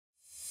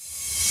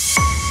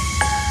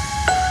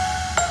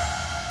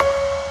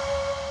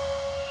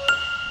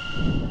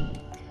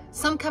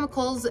some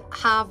chemicals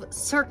have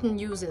certain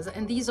uses,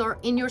 and these are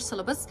in your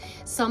syllabus.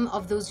 Some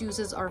of those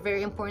uses are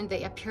very important.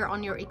 They appear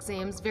on your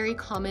exams, very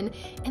common.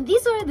 And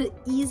these are the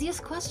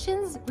easiest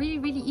questions, really,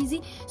 really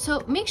easy.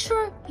 So make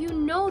sure you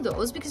know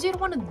those because you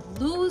don't want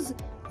to lose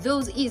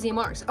those easy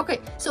marks. Okay,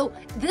 so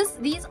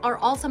these are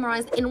all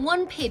summarized in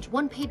one page,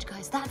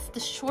 guys. That's the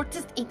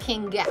shortest it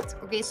can get.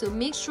 Okay, so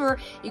make sure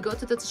you go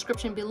to the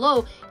description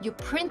below, you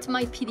print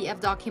my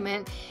PDF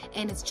document,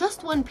 and it's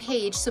just one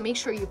page, so make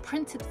sure you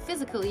print it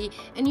physically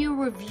and you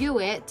review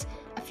it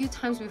a few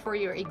times before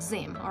your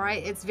exam. All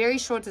right, it's very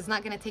short. It's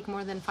not going to take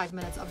more than 5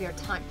 minutes of your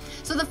time.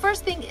 So the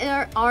first thing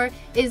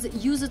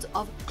is uses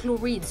of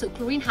chlorine. So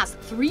chlorine has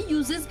 3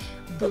 uses.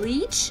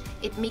 Bleach,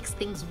 it makes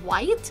things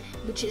white,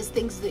 which is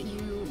things that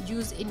you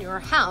use in your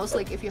house.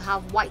 Like if you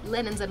have white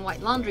linens and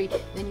white laundry,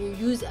 then you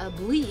use a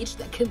bleach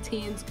that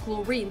contains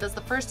chlorine. That's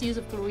the first use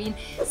of chlorine.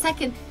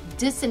 Second,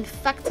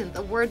 disinfectant.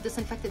 The word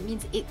disinfectant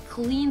means it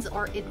cleans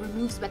or it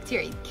removes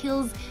bacteria. It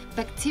kills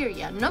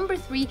bacteria. Number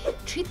 3,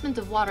 treatment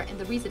of water, and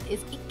the reason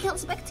is it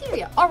kills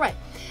bacteria. All right,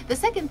 the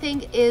second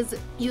thing is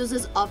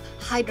uses of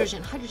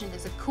hydrogen. Hydrogen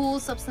is a cool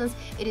substance.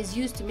 It is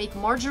used to make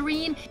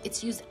margarine.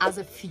 It's used as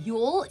a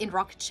fuel in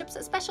rocket ships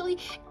especially,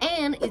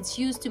 and it's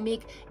used to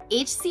make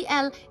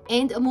HCl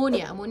and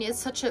ammonia. Ammonia is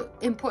such an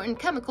important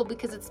chemical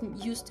because it's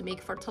used to make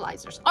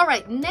fertilizers. All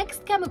right,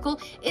 next chemical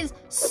is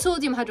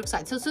sodium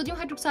hydroxide. So sodium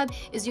hydroxide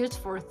is used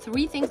for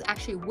 3 things,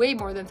 actually way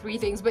more than 3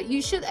 things, but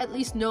you should at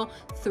least know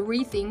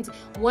 3 things.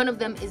 One of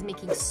them is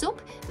making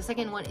soap, the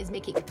second one is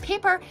making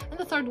paper, and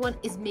the third one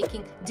is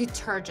making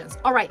detergents.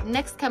 All right,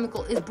 next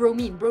chemical is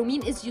bromine.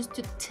 Bromine is used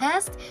to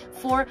test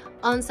for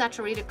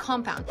unsaturated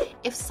compound.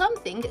 If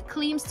something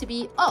claims to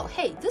be, oh,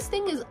 hey, this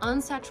thing is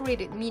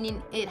unsaturated,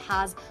 meaning it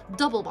has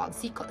double bond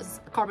C,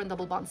 carbon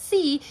double bond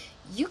C,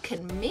 you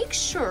can make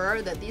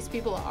sure that these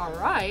people are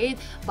right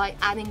by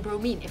adding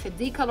bromine. If it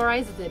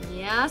decolorizes, then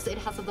yes, it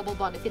has a double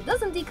bond. If it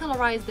doesn't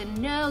decolorize, then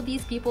no,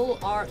 these people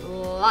are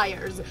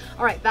liars.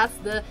 All right, that's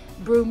the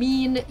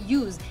bromine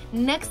use.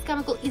 Next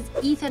chemical is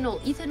ethanol.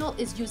 Ethanol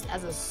is used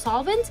as a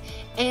solvent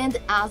and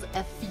as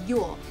a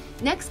fuel.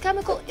 Next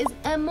chemical is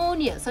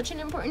ammonia, such an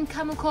important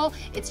chemical.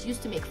 It's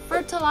used to make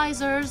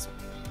fertilizers,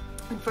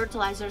 and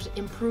fertilizers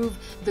improve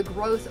the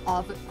growth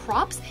of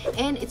crops,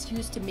 and it's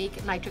used to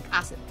make nitric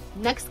acid.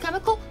 Next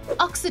chemical,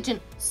 oxygen.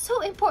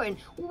 So important.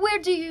 Where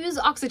do you use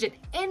oxygen?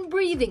 In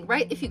breathing,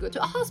 right? If you go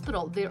to a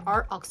hospital, there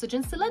are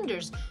oxygen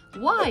cylinders.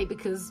 Why?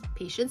 Because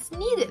patients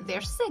need it. They're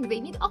sick,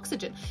 they need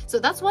oxygen. So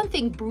that's one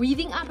thing.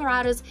 Breathing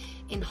apparatus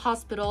in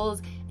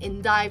hospitals,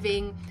 in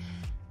diving,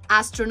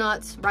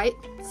 astronauts, right?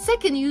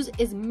 Second use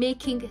is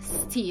making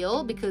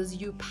steel, because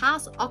you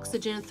pass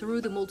oxygen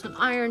through the molten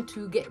iron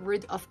to get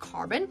rid of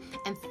carbon.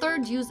 And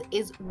third use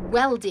is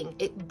welding.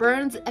 It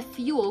burns a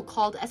fuel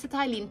called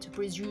acetylene to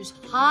produce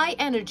high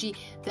energy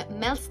that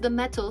melts the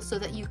metal so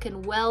that you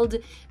can weld.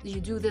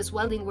 You do this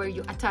welding where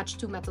you attach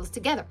 2 metals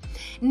together.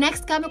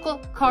 Next chemical,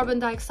 carbon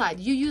dioxide.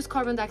 You use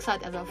carbon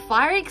dioxide as a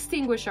fire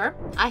extinguisher.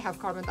 I have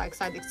carbon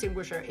dioxide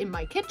extinguisher in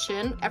my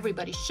kitchen.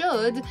 Everybody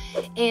should.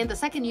 And the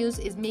second use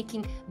is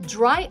making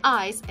dry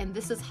ice, and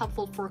this is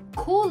helpful for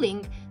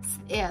cooling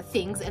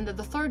things. And then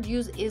the third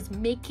use is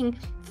making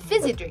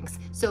fizzy drinks.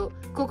 So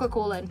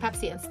Coca-Cola and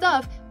Pepsi and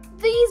stuff,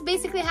 these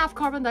basically have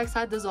carbon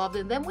dioxide dissolved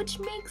in them, which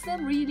makes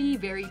them really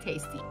very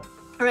tasty.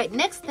 All right,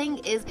 next thing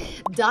is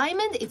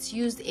diamond. It's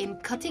used in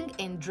cutting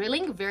and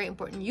drilling, very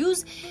important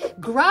use.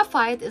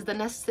 Graphite is the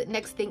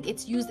next thing.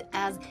 It's used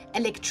as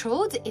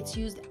electrodes. It's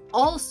used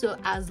also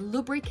as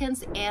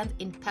lubricants and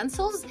in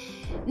pencils.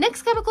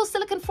 Next chemical,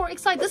 silicon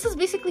oxide. This is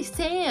basically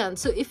sand.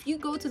 So if you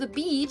go to the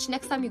beach,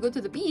 next time you go to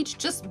the beach,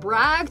 just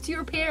brag to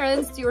your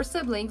parents, to your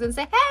siblings, and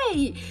say,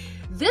 hey,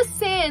 this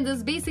sand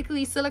is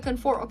basically silicon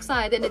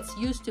oxide, and it's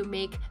used to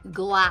make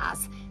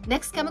glass.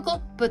 Next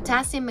chemical,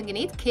 potassium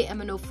manganate,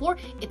 KMnO4.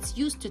 It's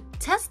used to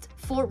test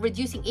for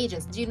reducing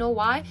agents. Do you know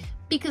why?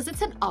 Because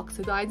it's an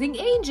oxidizing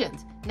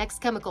agent.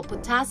 Next chemical,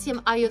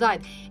 potassium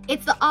iodide.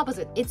 It's the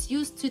opposite. It's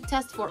used to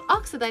test for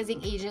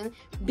oxidizing agent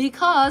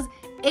because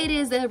it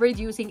is a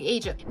reducing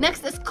agent.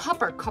 Next is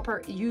copper.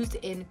 Copper used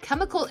in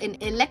chemical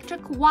and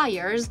electric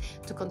wires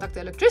to conduct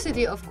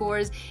electricity, of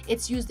course.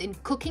 It's used in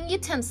cooking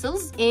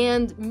utensils,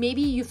 and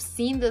maybe you've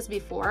seen this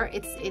before.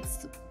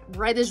 It's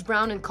reddish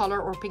brown in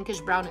color or pinkish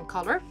brown in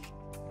color.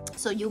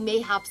 So you may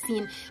have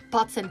seen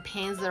pots and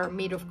pans that are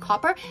made of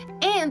copper.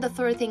 And the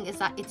third thing is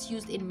that it's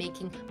used in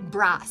making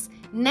brass.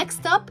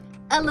 Next up,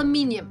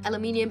 aluminium.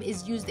 Aluminium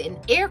is used in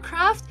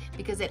aircraft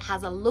because it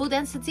has a low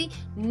density,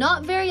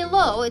 not very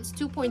low, it's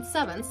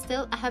 2.7,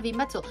 still a heavy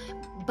metal,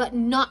 but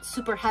not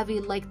super heavy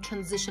like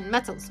transition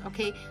metals,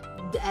 okay?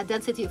 A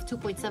density of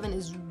 2.7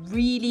 is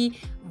really,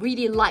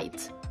 really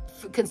light.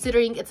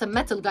 considering it's a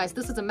metal, guys.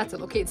 This is a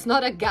metal, okay? It's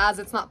not a gas,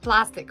 it's not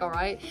plastic, all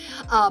right?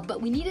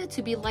 But we need it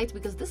to be light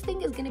because this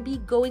thing is going to be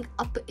going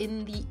up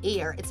in the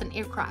air. It's an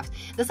aircraft.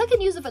 The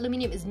second use of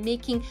aluminium is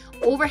making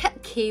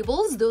overhead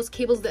cables, those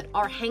cables that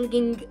are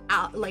hanging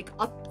out like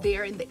up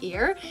there in the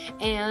air.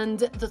 And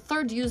the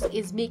third use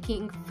is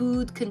making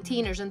food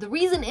containers. And the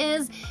reason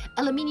is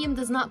aluminium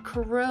does not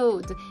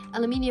corrode.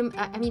 Aluminium,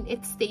 I mean,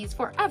 it stays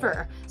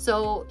forever.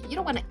 So you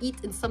don't want to eat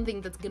in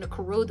something that's going to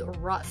corrode or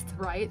rust,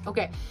 right?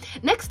 Okay.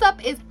 Next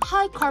up is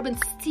high carbon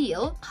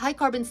steel. High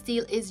carbon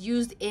steel is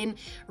used in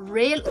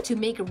to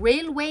make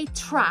railway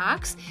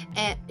tracks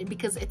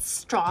because it's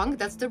strong.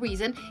 That's the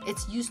reason.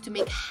 It's used to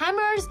make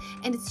hammers,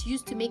 and it's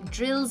used to make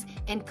drills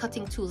and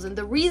cutting tools. And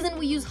the reason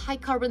we use high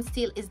carbon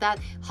steel is that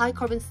high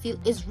carbon steel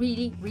is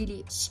really,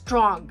 really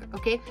strong,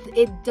 okay?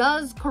 It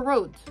does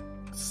corrode.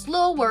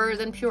 Slower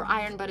than pure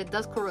iron, but it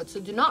does corrode. So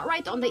do not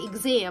write on the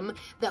exam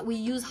that we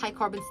use high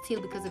carbon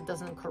steel because it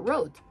doesn't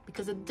corrode,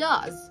 because it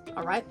does.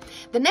 All right.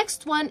 The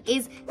next one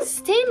is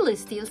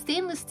stainless steel.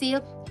 Stainless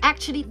steel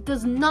actually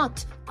does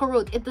not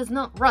corrode. It does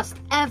not rust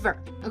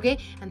ever. Okay.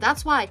 And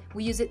that's why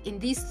we use it in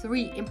these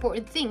three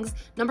important things.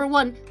 Number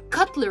one,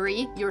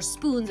 cutlery, your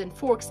spoons and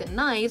forks and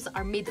knives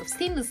are made of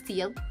stainless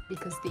steel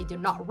because they do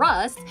not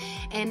rust.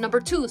 And number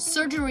two,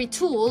 surgery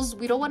tools.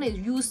 We don't want to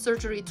use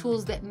surgery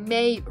tools that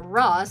may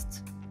rust.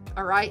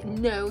 All right,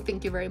 no,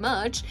 thank you very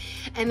much.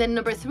 And then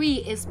number three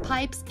is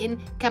pipes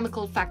in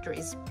chemical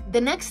factories.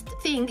 The next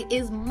thing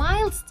is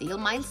mild steel.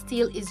 Mild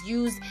steel is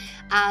used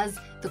as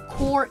the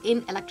core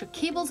in electric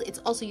cables. It's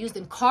also used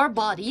in car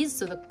bodies.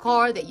 So the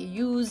car that you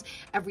use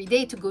every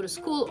day to go to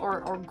school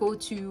or go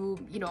to,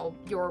 you know,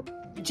 your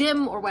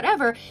gym or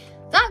whatever,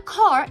 that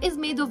car is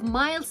made of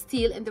mild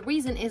steel. And the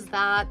reason is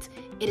that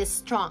it is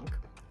strong.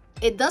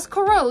 It does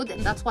corrode,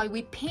 and that's why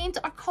we paint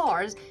our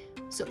cars.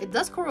 So it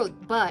does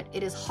corrode, but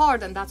it is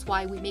hard, and that's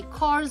why we make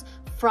cars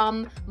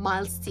from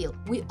mild steel.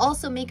 We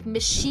also make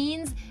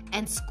machines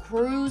and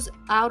screws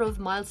out of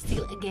mild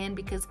steel again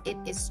because it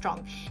is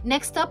strong.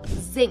 Next up,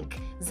 zinc.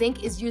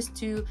 Zinc is used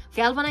to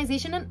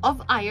galvanization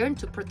of iron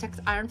to protect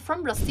iron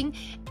from rusting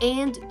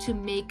and to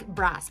make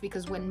brass,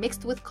 because when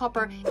mixed with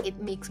copper, it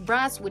makes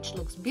brass, which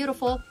looks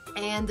beautiful,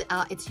 and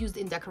it's used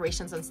in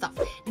decorations and stuff.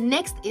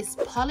 Next is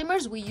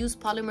polymers. We use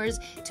polymers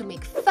to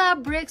make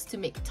fabrics, to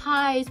make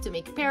ties, to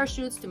make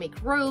parachutes, to make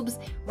robes.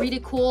 Really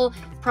cool.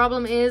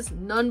 Problem is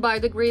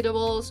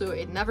non-biodegradable, so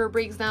it never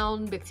breaks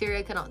down.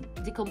 Bacteria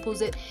cannot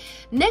decompose it.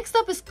 Next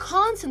up is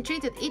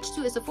concentrated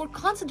H2SO4.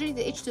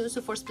 Concentrated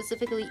H2SO4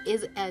 specifically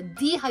is a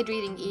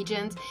dehydrating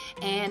agent,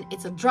 and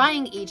it's a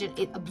drying agent.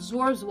 It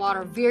absorbs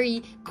water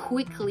very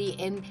quickly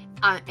and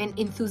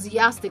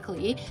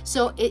enthusiastically.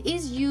 So it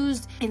is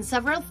used in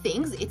several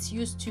things. It's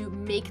used to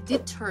make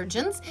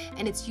detergents,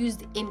 and it's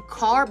used in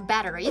car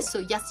batteries. So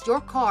yes,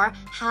 your car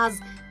has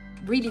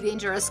really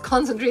dangerous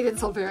concentrated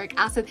sulfuric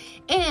acid.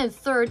 And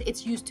third,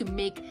 it's used to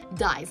make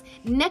dyes.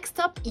 Next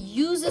up,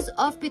 uses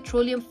of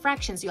petroleum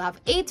fractions. You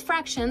have 8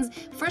 fractions.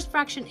 First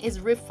fraction is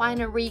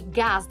refinery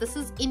gas. This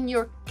is in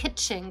your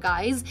kitchen,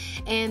 guys,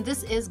 and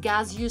this is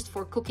gas used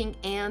for cooking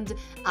and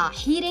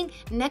heating.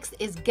 Next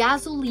is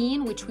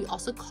gasoline, which we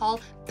also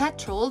call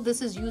petrol.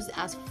 This is used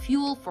as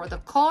fuel for the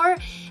car.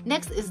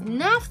 Next is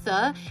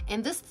naphtha,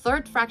 and this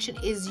third fraction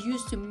is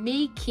used to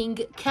making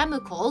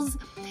chemicals.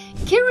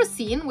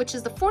 Kerosene, which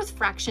is the fourth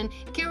fraction.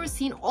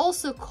 Kerosene,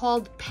 also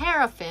called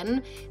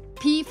paraffin.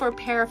 P for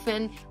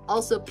paraffin,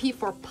 also P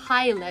for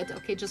pilot.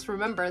 Okay, just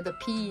remember the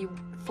P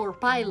for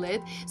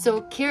pilot.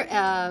 So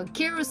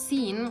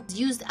kerosene is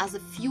used as a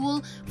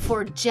fuel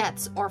for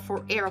jets or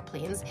for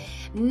airplanes.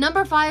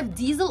 Number 5,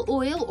 diesel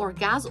oil or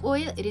gas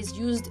oil. It is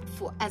used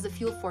as a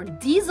fuel for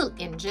diesel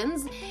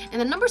engines.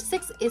 And then number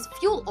 6 is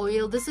fuel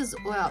oil. This is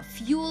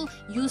fuel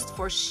used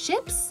for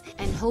ships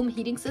and home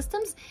heating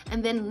systems.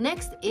 And then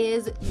next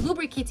is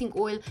lubricating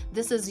oil.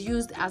 This is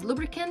used as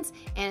lubricants,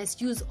 and it's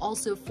used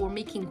also for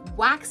making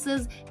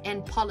waxes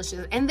and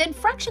polishes. And then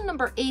fraction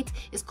number 8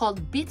 is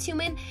called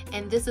bitumen,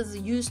 and this is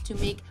used to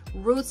make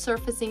road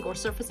surfacing or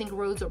surfacing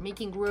roads or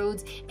making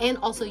roads, and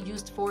also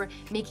used for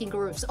making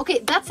roofs. Okay,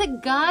 that's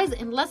it, guys.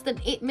 In less than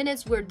 8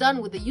 minutes, we're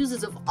done with the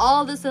uses of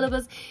all the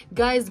syllabus.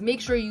 Guys, make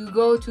sure you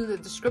go to the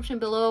description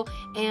below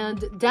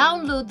and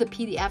download the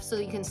PDF so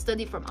you can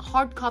study from a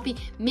hard copy.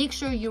 Make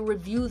sure you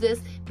review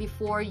this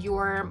before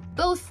your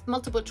both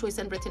multiple choice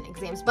and written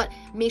exams, but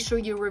make sure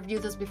you review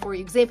this before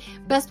your exam.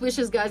 Best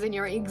wishes, guys, in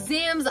your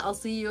exams. I'll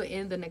see you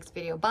in the next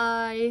video.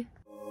 Bye.